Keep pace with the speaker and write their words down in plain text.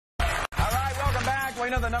Well,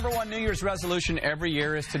 you know, the #1 New Year's resolution every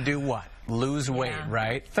year is to do what? Lose weight,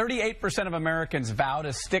 right? 38% of Americans vow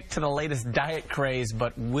to stick to the latest diet craze,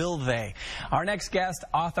 but will they? Our next guest,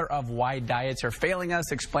 author of Why Diets Are Failing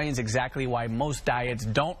Us, explains exactly why most diets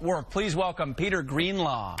don't work. Please welcome Peter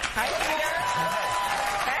Greenlaw. Hi, Peter.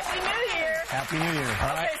 Happy New Year. Happy New Year.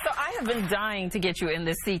 All right. Okay, so I have been dying to get you in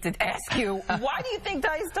this seat to ask you, why do you think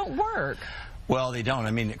diets don't work? Well, they don't.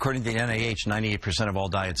 I mean, according to the NIH, 98% of all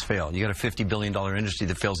diets fail. You got a $50 billion industry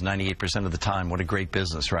that fails 98% of the time. What a great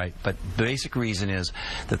business, right? But the basic reason is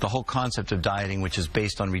that the whole concept of dieting, which is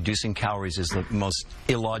based on reducing calories, is the most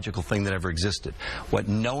illogical thing that ever existed. What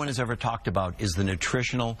no one has ever talked about is the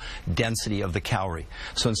nutritional density of the calorie.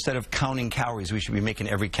 So instead of counting calories, we should be making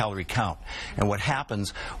every calorie count. And what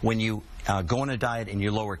happens when you go on a diet and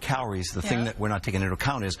you lower calories, the thing that we're not taking into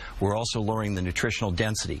account is we're also lowering the nutritional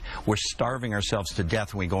density. We're starving ourselves to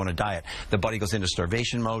death when we go on a diet. The body goes into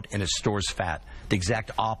starvation mode and it stores fat. The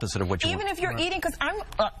exact opposite of what you Even if you're eating, because I'm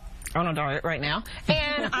on a diet right now,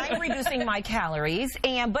 and I'm reducing my calories,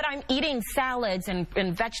 but I'm eating salads and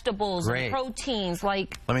vegetables and proteins.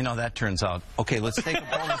 Like, let me know how that turns out. Okay, let's take a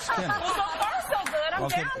bowl of spinach. Well, so far so good.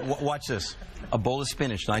 I'm down. Watch this. A bowl of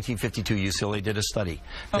spinach, 1952, UCLA did a study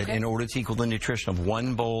that in order to equal the nutrition of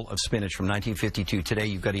one bowl of spinach from 1952, today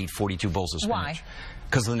you've got to eat 42 bowls of spinach. Why?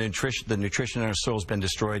 Because the nutrition in our soil has been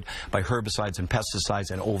destroyed by herbicides and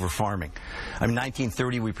pesticides and over-farming. I mean,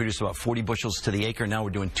 1930, we produced about 40 bushels to the acre. Now we're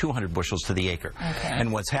doing 200 bushels to the acre. Okay.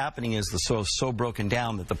 And what's happening is the soil is so broken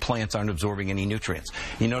down that the plants aren't absorbing any nutrients.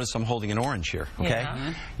 You notice I'm holding an orange here, okay?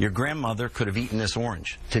 Yeah. Your grandmother could have eaten this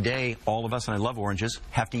orange. Today, all of us, and I love oranges,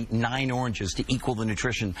 have to eat 9 oranges to equal the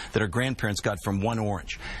nutrition that our grandparents got from 1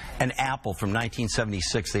 orange. An apple from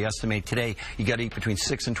 1976, they estimate today you got to eat between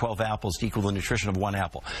 6 and 12 apples to equal the nutrition of 1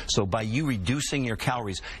 apple. So by you reducing your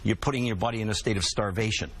calories, you're putting your body in a state of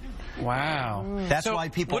starvation. Wow. That's why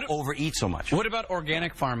people overeat so much. What about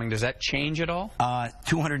organic farming? Does that change at all?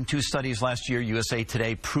 202 studies last year, USA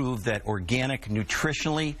Today, proved that organic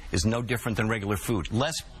nutritionally is no different than regular food.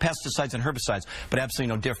 Less pesticides and herbicides, but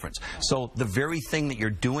absolutely no difference. So the very thing that you're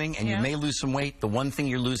doing, and you may lose some weight, the one thing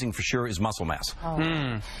you're losing for sure is muscle mass.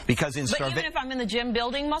 Because in But even if I'm in the gym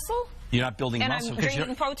building muscle? You're not building muscle. And I'm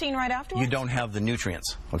drinking protein right afterwards? You don't have the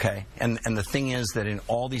nutrients, okay? And the thing is that in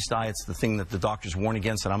all these diets, the thing that the doctors warn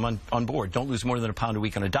against, and I'm on board, don't lose more than a pound a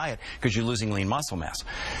week on a diet because you're losing lean muscle mass.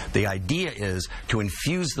 The idea is to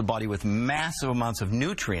infuse the body with massive amounts of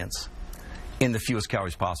nutrients in the fewest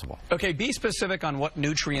calories possible. Okay, be specific on what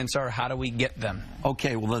nutrients are. How do we get them?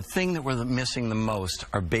 Okay, well, the thing that we're missing the most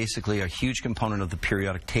are basically a huge component of the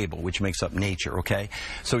periodic table, which makes up nature, okay?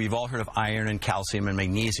 So you've all heard of iron and calcium and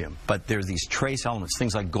magnesium, but there's these trace elements,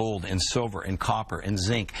 things like gold and silver and copper and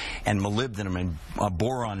zinc and molybdenum and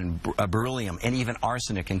boron and beryllium and even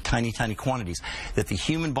arsenic in tiny, tiny quantities that the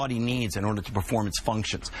human body needs in order to perform its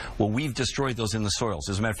functions. Well, we've destroyed those in the soils.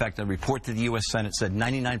 As a matter of fact, a report to the U.S. Senate said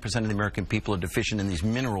 99% of the American people are deficient in these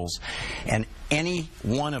minerals, and any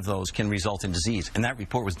one of those can result in disease. And that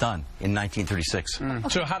report was done in 1936.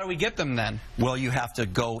 So how do we get them then? Well, you have to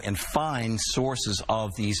go and find sources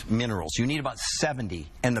of these minerals. You need about 70,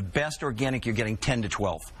 and the best organic you're getting 10 to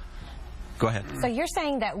 12. Go ahead. So you're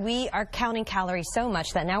saying that we are counting calories so much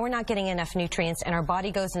that now we're not getting enough nutrients and our body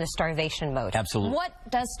goes into starvation mode. Absolutely. What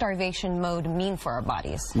does starvation mode mean for our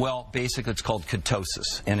bodies? Well, basically it's called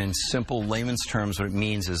ketosis. And in simple layman's terms, what it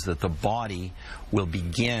means is that the body will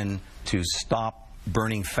begin to stop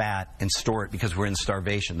burning fat and store it because we're in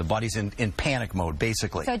starvation. The body's in panic mode,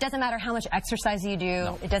 basically. So it doesn't matter how much exercise you do.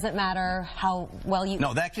 No. It doesn't matter how well you...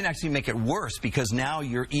 No, that can actually make it worse because now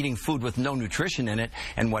you're eating food with no nutrition in it,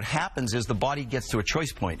 and what happens is the body gets to a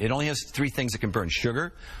choice point. It only has 3 things it can burn: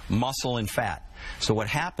 sugar, muscle, and fat. So what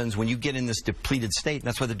happens when you get in this depleted state, and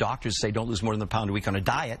that's why the doctors say don't lose more than a pound a week on a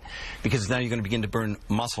diet, because now you're going to begin to burn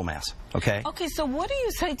muscle mass, okay? Okay, so what do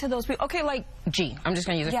you say to those people? Okay, like, G, I'm just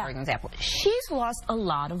going to use this for an example. She's lost a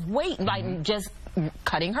lot of weight by just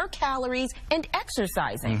cutting her calories and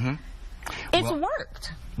exercising. It's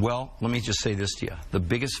worked. Well, let me just say this to you. The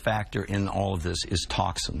biggest factor in all of this is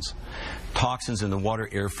toxins. Toxins in the water,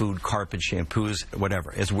 air, food, carpet, shampoos,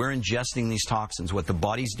 whatever. As we're ingesting these toxins, what the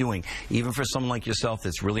body's doing, even for someone like yourself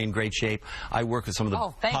that's really in great shape, I work with some of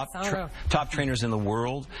the top trainers in the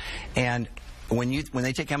world, and when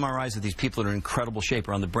they take MRIs of these people that are in incredible shape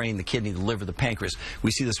around the brain, the kidney, the liver, the pancreas,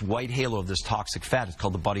 we see this white halo of this toxic fat. It's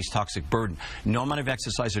called the body's toxic burden. No amount of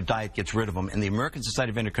exercise or diet gets rid of them. And the American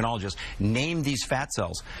Society of Endocrinologists named these fat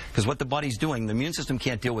cells because what the body's doing, the immune system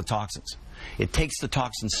can't deal with toxins. It takes the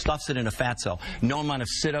toxin, stuffs it in a fat cell. No amount of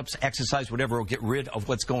sit-ups, exercise, whatever will get rid of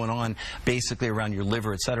what's going on basically around your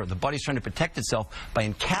liver, etc. The body's trying to protect itself by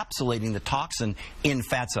encapsulating the toxin in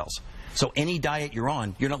fat cells. So any diet you're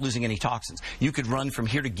on, you're not losing any toxins. You could run from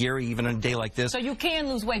here to Gary even on a day like this. So you can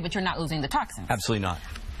lose weight, but you're not losing the toxins? Absolutely not.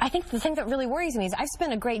 I think the thing that really worries me is I've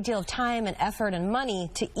spent a great deal of time and effort and money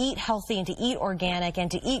to eat healthy and to eat organic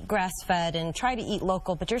and to eat grass-fed and try to eat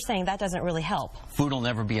local, but you're saying that doesn't really help. Food will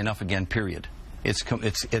never be enough again, period.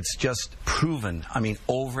 It's just proven, I mean,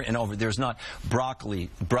 over and over. There's not broccoli,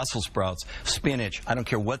 Brussels sprouts, spinach. I don't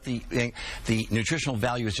care what the nutritional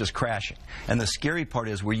value is just crashing. And the scary part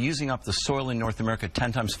is we're using up the soil in North America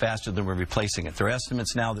 10 times faster than we're replacing it. There are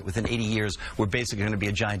estimates now that within 80 years, we're basically going to be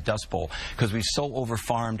a giant dust bowl because we've so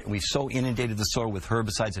over-farmed and we've so inundated the soil with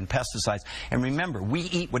herbicides and pesticides. And remember, we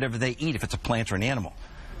eat whatever they eat if it's a plant or an animal.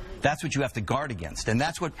 That's what you have to guard against. And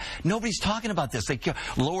that's what, nobody's talking about this. They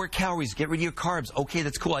lower calories, get rid of your carbs. Okay,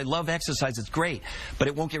 that's cool. I love exercise. It's great. But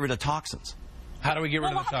it won't get rid of toxins. How do we get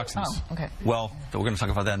rid of the toxins? Oh, okay. Well, we're going to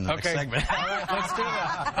talk about that in the next segment. All right, let's do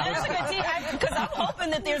that. That's a good team, because I'm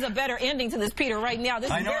hoping that there's a better ending to this, Peter, right now.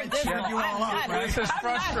 This is very difficult. This is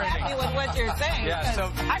frustrating. I'm not happy with what you're saying. Yeah,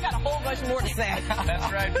 so I got a whole bunch more to say.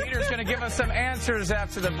 That's right. Peter's going to give us some answers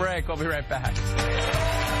after the break. We'll be right back.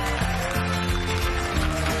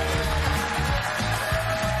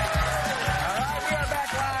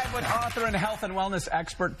 Author and health and wellness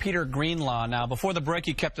expert Peter Greenlaw. Now, before the break,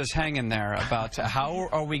 you kept us hanging there about how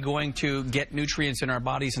are we going to get nutrients in our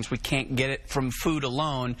body since we can't get it from food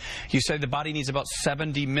alone. You said the body needs about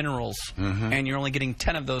 70 minerals, and you're only getting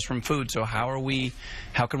 10 of those from food. So how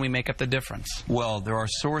can we make up the difference? Well, there are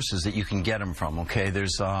sources that you can get them from, okay?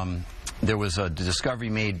 There was a discovery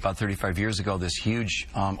made about 35 years ago, this huge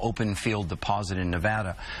open field deposit in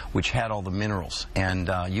Nevada, which had all the minerals. And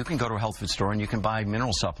you can go to a health food store and you can buy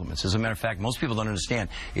mineral supplements. As a matter of fact, most people don't understand.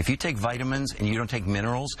 If you take vitamins and you don't take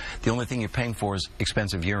minerals, the only thing you're paying for is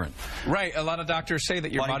expensive urine. Right. A lot of doctors say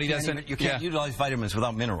that your body doesn't... You can't utilize vitamins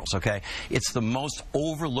without minerals, okay? It's the most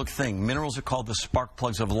overlooked thing. Minerals are called the spark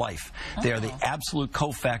plugs of life. They are the absolute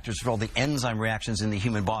cofactors for all the enzyme reactions in the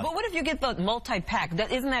human body. But what if you get the multi-pack?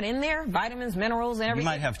 Isn't that in there? Vitamins, minerals, and everything?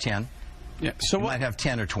 You might have 10. Yeah. So you might have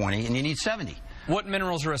 10 or 20, and you need 70. What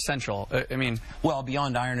minerals are essential? I mean... Well,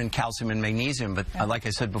 beyond iron and calcium and magnesium, but like I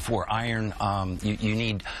said before, iron, you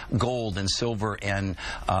need gold and silver and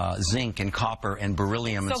zinc and copper and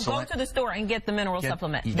beryllium. So go to the store and get the mineral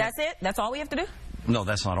supplement. That's it? That's all we have to do? No,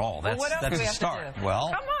 that's not all. That's, what else that's do we a have start. To do? Well,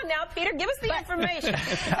 come on now, Peter, give us the information.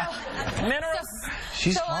 Minerals.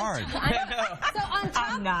 She's hard. So on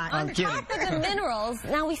top of the minerals,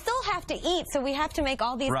 now we still have to eat, so we have to make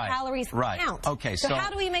all these calories count. Okay, so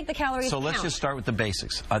how do we make the calories count? So let's just start with the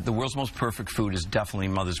basics. The world's most perfect food is definitely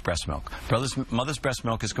mother's breast milk. Mother's breast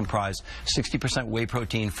milk is comprised 60% whey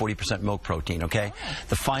protein, 40% milk protein, okay?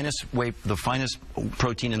 The finest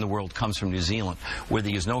protein in the world comes from New Zealand, where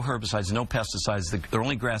they use no herbicides, no pesticides. They're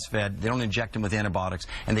only grass-fed. They don't inject them with antibiotics,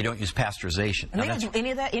 and they don't use pasteurization. And they don't do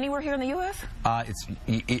any of that anywhere here in the U.S.?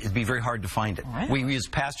 It'd be very hard to find it. Right. We use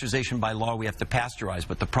pasteurization by law. We have to pasteurize,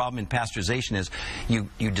 but the problem in pasteurization is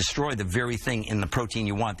you destroy the very thing in the protein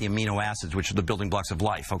you want, the amino acids, which are the building blocks of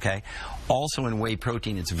life, okay? Also in whey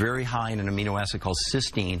protein, it's very high in an amino acid called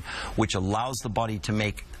cysteine, which allows the body to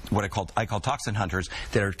make what I call toxin hunters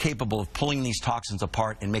that are capable of pulling these toxins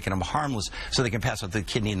apart and making them harmless so they can pass out to the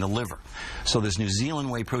kidney and the liver. So this New Zealand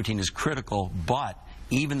whey protein is critical, but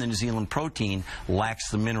even the New Zealand protein lacks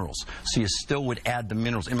the minerals. So you still would add the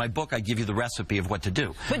minerals. In my book, I give you the recipe of what to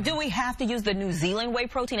do. But do we have to use the New Zealand whey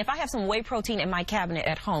protein? If I have some whey protein in my cabinet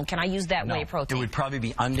at home, can I use that whey protein? It would probably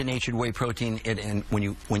be undenatured whey protein. And when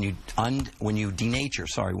you denature,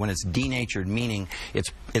 sorry, when it's denatured, meaning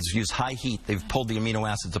it's used high heat, they've pulled the amino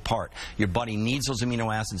acids apart. Your body needs those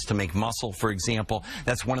amino acids to make muscle, for example.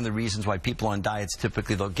 That's one of the reasons why people on diets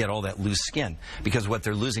typically they'll get all that loose skin, because what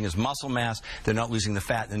they're losing is muscle mass. They're not losing the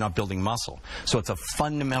fat, they're not building muscle. So it's a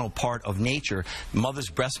fundamental part of nature. Mother's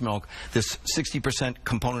breast milk, this 60%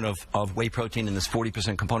 component of whey protein and this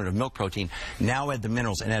 40% component of milk protein, now add the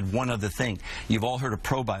minerals and add one other thing. You've all heard of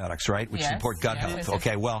probiotics, right? Which support gut health.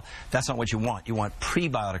 Okay, well, that's not what you want. You want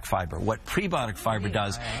prebiotic fiber. What prebiotic fiber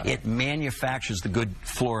does, it manufactures the good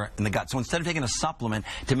flora in the gut. So instead of taking a supplement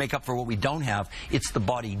to make up for what we don't have, it's the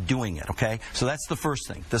body doing it, okay? So that's the first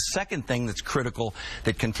thing. The second thing that's critical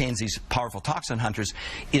that contains these powerful toxin hunters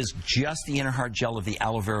use is just the inner heart gel of the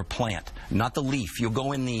aloe vera plant, not the leaf. You'll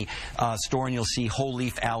go in the store and you'll see whole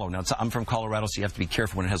leaf aloe. Now, I'm from Colorado, so you have to be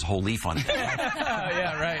careful when it has a whole leaf on it.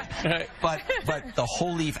 Yeah, right. But the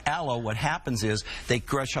whole leaf aloe, what happens is they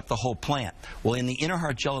crush up the whole plant. Well, in the inner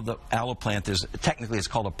heart gel of the aloe plant, technically it's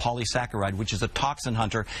called a polysaccharide, which is a toxin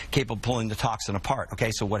hunter capable of pulling the toxin apart.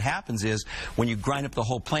 Okay, so what happens is when you grind up the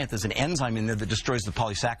whole plant, there's an enzyme in there that destroys the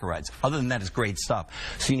polysaccharides. Other than that, it's great stuff.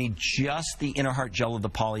 So you need just the inner heart gel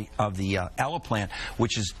of the aloe plant,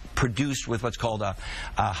 which is produced with what's called a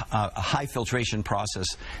high filtration process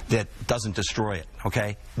that doesn't destroy it.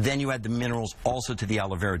 Okay, then you add the minerals also to the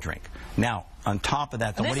aloe vera drink. Now, on top of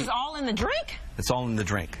that, this is all in the drink? It's all in the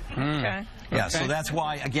drink. Okay. Yeah, so that's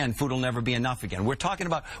why, again, food will never be enough again. We're talking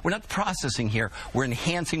about, we're not processing here, we're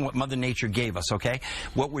enhancing what Mother Nature gave us, okay?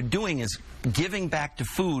 What we're doing is giving back to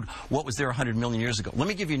food what was there 100 million years ago. Let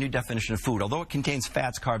me give you a new definition of food. Although it contains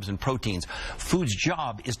fats, carbs, and proteins, food's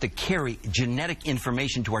job is to carry genetic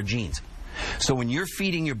information to our genes. So when you're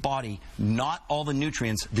feeding your body not all the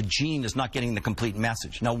nutrients, the gene is not getting the complete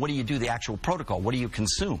message. Now, what do you do? The actual protocol. What do you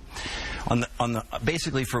consume?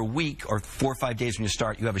 Basically, for a week or 4 or 5 days when you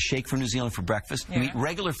start, you have a shake from New Zealand for breakfast. You eat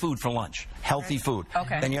regular food for lunch, healthy food.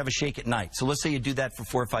 Okay. Then you have a shake at night. So let's say you do that for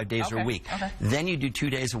 4 or 5 days or a week. Okay. Then you do 2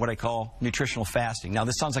 days of what I call nutritional fasting. Now,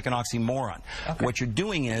 this sounds like an oxymoron. Okay. What you're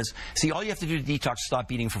doing is, see, all you have to do to detox, stop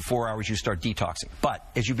eating for 4 hours, you start detoxing. But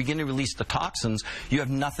as you begin to release the toxins, you have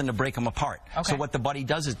nothing to break them apart. Okay. So what the body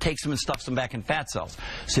does is takes them and stuffs them back in fat cells.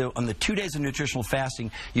 So on the 2 days of nutritional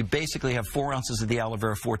fasting, you basically have 4 ounces of the aloe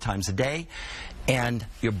vera 4 times a day, and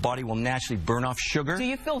your body will naturally burn off sugar. Do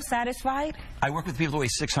you feel satisfied? I work with people who weigh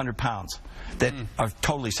 600 pounds that are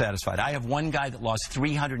totally satisfied. I have one guy that lost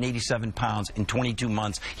 387 pounds in 22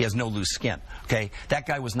 months. He has no loose skin. Okay, that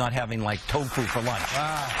guy was not having like tofu for lunch.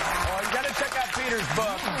 Well, you got to check out Peter's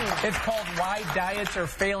book. It's called Why Diets Are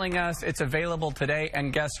Failing Us. It's available today,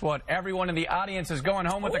 and guess what? Everyone in the audience is going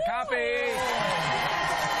home with a copy.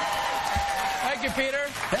 Thank you, Peter.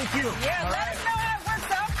 Thank you. Yeah, let us know how it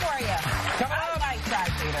works out for you. Coming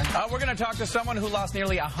up, we're going to talk to someone who lost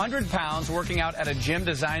nearly 100 pounds working out at a gym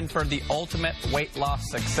designed for the ultimate weight loss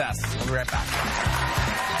success. We'll be right back.